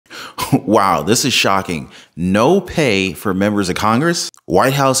Wow, this is shocking. No pay for members of Congress?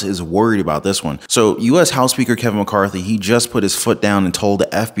 White House is worried about this one. So U.S. House Speaker Kevin McCarthy, he just put his foot down and told the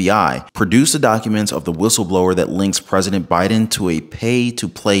FBI, produce the documents of the whistleblower that links President Biden to a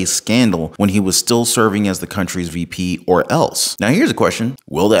pay-to-play scandal when he was still serving as the country's VP or else. Now here's a question.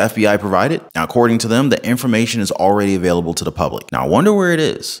 Will the FBI provide it? Now, according to them, the information is already available to the public. Now, I wonder where it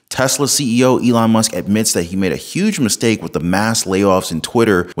is. Tesla CEO Elon Musk admits that he made a huge mistake with the mass layoffs in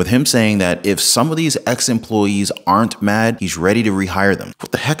Twitter, with him saying that if some of these ex-employees aren't mad, he's ready to rehire them.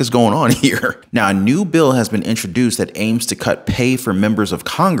 What the heck is going on here? Now, a new bill has been introduced that aims to cut pay for members of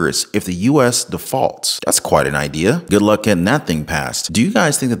Congress if the U.S. defaults. That's quite an idea. Good luck getting that thing passed. Do you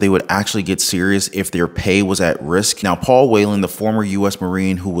guys think that they would actually get serious if their pay was at risk? Now, Paul Whelan, the former U.S.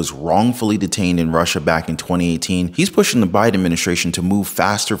 Marine who was wrongfully detained in Russia back in 2018, he's pushing the Biden administration to move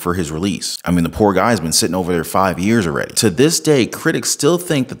faster for his release. I mean, the poor guy's been sitting over there 5 years already. To this day, critics still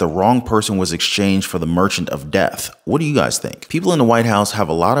think that the wrong person was exchanged for the merchant of death. What do you guys think? People in the White House have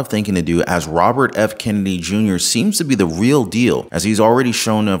a lot of thinking to do, as Robert F. Kennedy Jr. seems to be the real deal, as he's already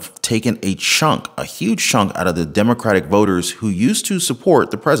shown to have taken a huge chunk out of the Democratic voters who used to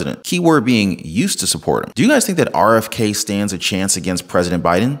support the president. Keyword being used to support him. Do you guys think that RFK stands a chance against President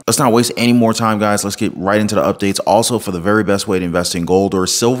Biden? Let's not waste any more time, guys. Let's get right into the updates. Also, for the very best way to invest in gold or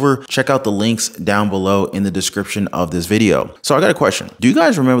silver, check out the links down below in the description of this video. So I got a question. Do you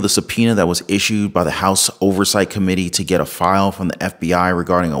guys remember the subpoena that was issued by the House Oversight Committee to get a file from the FBI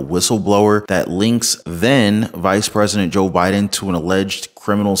regarding a whistleblower that links then Vice President Joe Biden to an alleged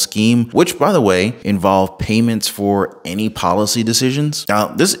criminal scheme, which, by the way, involved payments for any policy decisions? Now,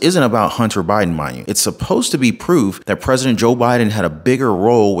 this isn't about Hunter Biden, mind you. It's supposed to be proof that President Joe Biden had a bigger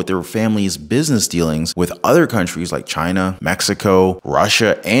role with their family's business dealings with other countries like China, Mexico,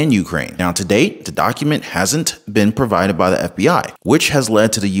 Russia, and Ukraine. Now, to date, the document hasn't been provided by the FBI, which has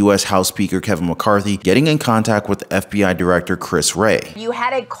led to the U.S. House Speaker Kevin McCarthy getting in contact with the FBI Director Chris Wray. You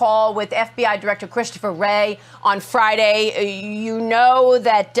had a call with FBI Director Christopher Wray on Friday. You know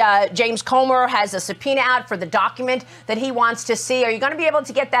that James Comer has a subpoena out for the document that he wants to see. Are you going to be able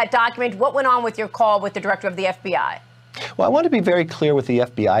to get that document? What went on with your call with the director of the FBI? Well, I want to be very clear with the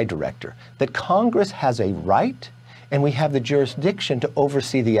FBI director that Congress has a right and we have the jurisdiction to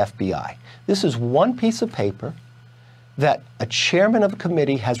oversee the FBI. This is one piece of paper that a chairman of a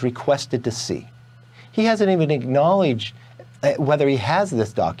committee has requested to see. He hasn't even acknowledged whether he has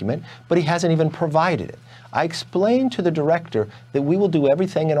this document, but he hasn't even provided it. I explained to the director that we will do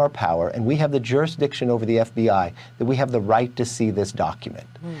everything in our power, and we have the jurisdiction over the FBI, that we have the right to see this document.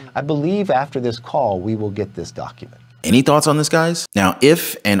 I believe after this call, we will get this document. Any thoughts on this, guys? Now,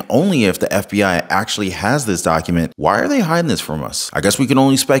 if and only if the FBI actually has this document, why are they hiding this from us? I guess we can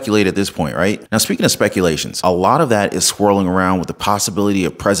only speculate at this point, right? Now, speaking of speculations, a lot of that is swirling around with the possibility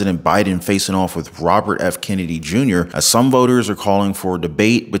of President Biden facing off with Robert F. Kennedy Jr., as some voters are calling for a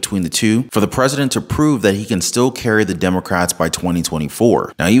debate between the two for the president to prove that he can still carry the Democrats by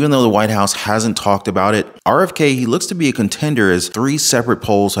 2024. Now, even though the White House hasn't talked about it, RFK, he looks to be a contender, as 3 separate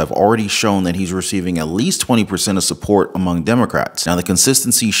polls have already shown that he's receiving at least 20% of support among Democrats. Now, the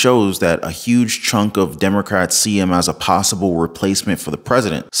consistency shows that a huge chunk of Democrats see him as a possible replacement for the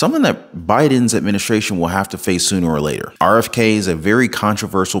president, something that Biden's administration will have to face sooner or later. RFK is a very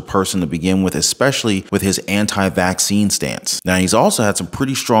controversial person to begin with, especially with his anti-vaccine stance. Now, he's also had some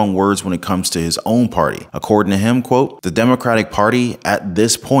pretty strong words when it comes to his own party. According to him, quote, "The Democratic Party at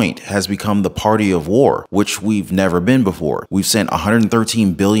this point has become the party of war, which we've never been before. We've sent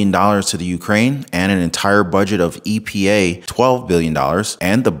 $113 billion to the Ukraine and an entire budget of EPA $12 billion,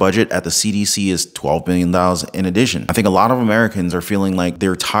 and the budget at the CDC is $12 billion in addition." I think a lot of Americans are feeling like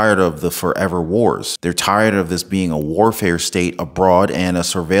they're tired of the forever wars. They're tired of this being a warfare state abroad and a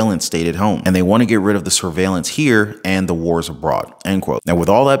surveillance state at home, and they want to get rid of the surveillance here and the wars abroad, end quote. Now, with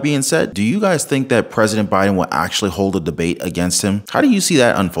all that being said, do you guys think that President Biden will actually hold a debate against him? How do you see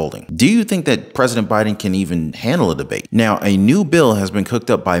that unfolding? Do you think that President Biden can even handle a debate? Now, a new bill has been cooked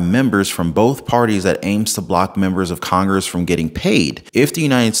up by members from both parties that aims to block members of Congress from getting paid if the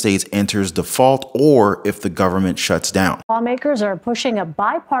United States enters default or if the government shuts down. Lawmakers are pushing a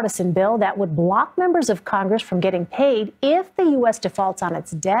bipartisan bill that would block members of Congress from getting paid if the U.S. defaults on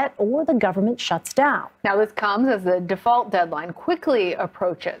its debt or the government shuts down. Now, this comes as the default deadline quickly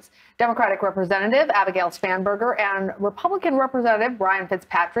approaches. Democratic Representative Abigail Spanberger and Republican Representative Brian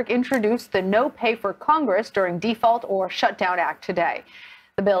Fitzpatrick introduced the No Pay for Congress During Default or Shutdown Act today.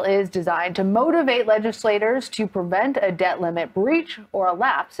 The bill is designed to motivate legislators to prevent a debt limit breach or a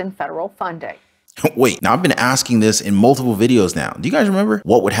lapse in federal funding. Wait, now I've been asking this in multiple videos now. Do you guys remember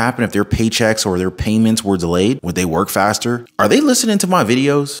what would happen if their paychecks or their payments were delayed? Would they work faster? Are they listening to my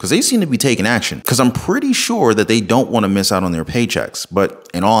videos? Because they seem to be taking action. Because I'm pretty sure that they don't want to miss out on their paychecks. But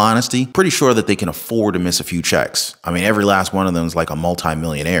in all honesty, pretty sure that they can afford to miss a few checks. I mean, every last one of them is like a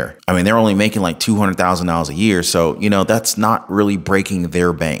multi-millionaire. I mean, they're only making like $200,000 a year. So, you know, that's not really breaking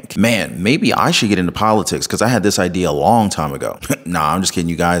their bank. Man, maybe I should get into politics because I had this idea a long time ago. Nah, I'm just kidding,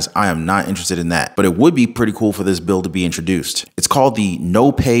 you guys. I am not interested in that. But it would be pretty cool for this bill to be introduced. It's called the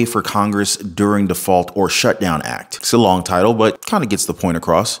No Pay for Congress During Default or Shutdown Act. It's a long title, but kind of gets the point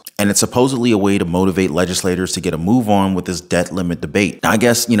across. And it's supposedly a way to motivate legislators to get a move on with this debt limit debate. Now, I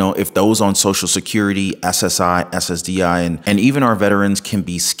guess, you know, if those on Social Security, SSI, SSDI, and even our veterans can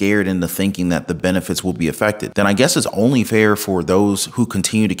be scared into thinking that the benefits will be affected, then I guess it's only fair for those who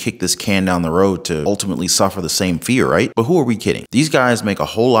continue to kick this can down the road to ultimately suffer the same fear, right? But who are we kidding? These guys make a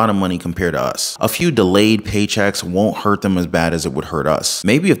whole lot of money compared to us. A few delayed paychecks won't hurt them as bad as it would hurt us.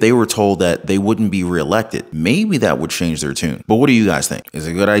 Maybe if they were told that they wouldn't be reelected, maybe that would change their tune. But what do you guys think? Is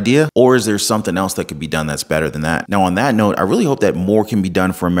it a good idea? Or is there something else that could be done that's better than that? Now, on that note, I really hope that more can be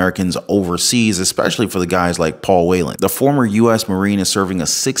done for Americans overseas, especially for the guys like Paul Whelan. The former U.S. Marine is serving a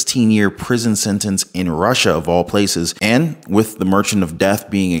 16-year prison sentence in Russia, of all places. And with the Merchant of Death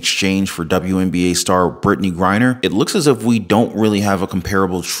being exchanged for WNBA star Brittany Griner, it looks as if we don't really have a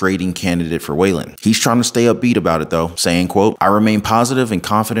comparable trading candidate for Whelan. He's trying to stay upbeat about it though, saying, quote, "I remain positive and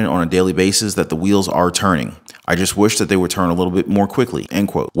confident on a daily basis that the wheels are turning. I just wish that they would turn a little bit more quickly," end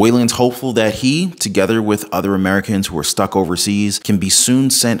quote. Whelan's hopeful that he, together with other Americans who are stuck overseas, can be soon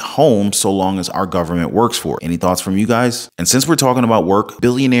sent home so long as our government works for it. Any thoughts from you guys? And since we're talking about work,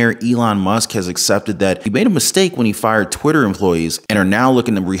 billionaire Elon Musk has accepted that he made a mistake when he fired Twitter employees and are now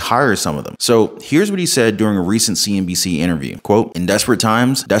looking to rehire some of them. So here's what he said during a recent CNBC interview, quote, "In desperate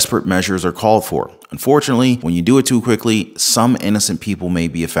times, desperate measures are called for. Unfortunately, when you do it too quickly, some innocent people may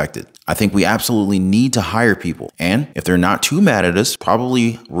be affected. I think we absolutely need to hire people. And if they're not too mad at us,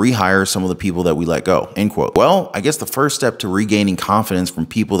 probably rehire some of the people that we let go," end quote. Well, I guess the first step to regaining confidence from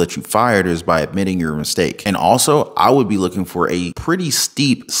people that you fired is by admitting your mistake. And also, I would be looking for a pretty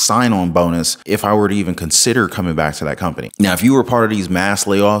steep sign-on bonus if I were to even consider coming back to that company. Now, if you were part of these mass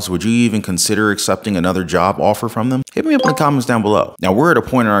layoffs, would you even consider accepting another job offer from them? Hit me up in the comments down below. Now, we're at a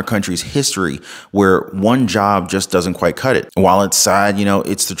point in our country's history where one job just doesn't quite cut it. And while it's sad, you know,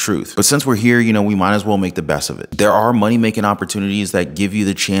 it's the truth. But since we're here, you know, we might as well make the best of it. There are money-making opportunities that give you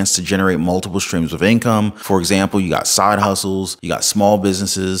the chance to generate multiple streams of income. For example, you got side hustles, you got small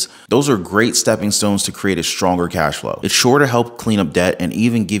businesses. Those are great stepping stones to create a stronger cash flow. It's sure to help clean up debt and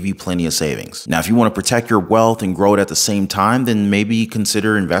even give you plenty of savings. Now, if you want to protect your wealth and grow it at the same time, then maybe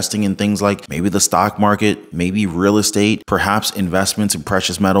consider investing in things like maybe the stock market, maybe real estate, perhaps investments in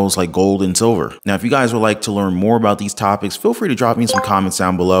precious metals like gold and silver. Now, if you guys would like to learn more about these topics, feel free to drop me some comments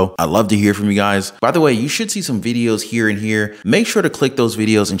down below. I'd love to hear from you guys. By the way, you should see some videos here and here. Make sure to click those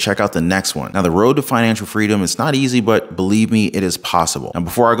videos and check out the next one. Now, the road to financial freedom is not easy, but believe me, it is possible. Now,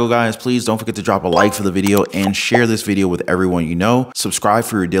 before I go, guys, please don't forget to drop a like for the video and share this video with everyone you know. Subscribe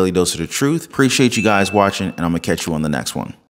for your daily dose of the truth. Appreciate you guys watching, and I'm gonna catch you on the next one.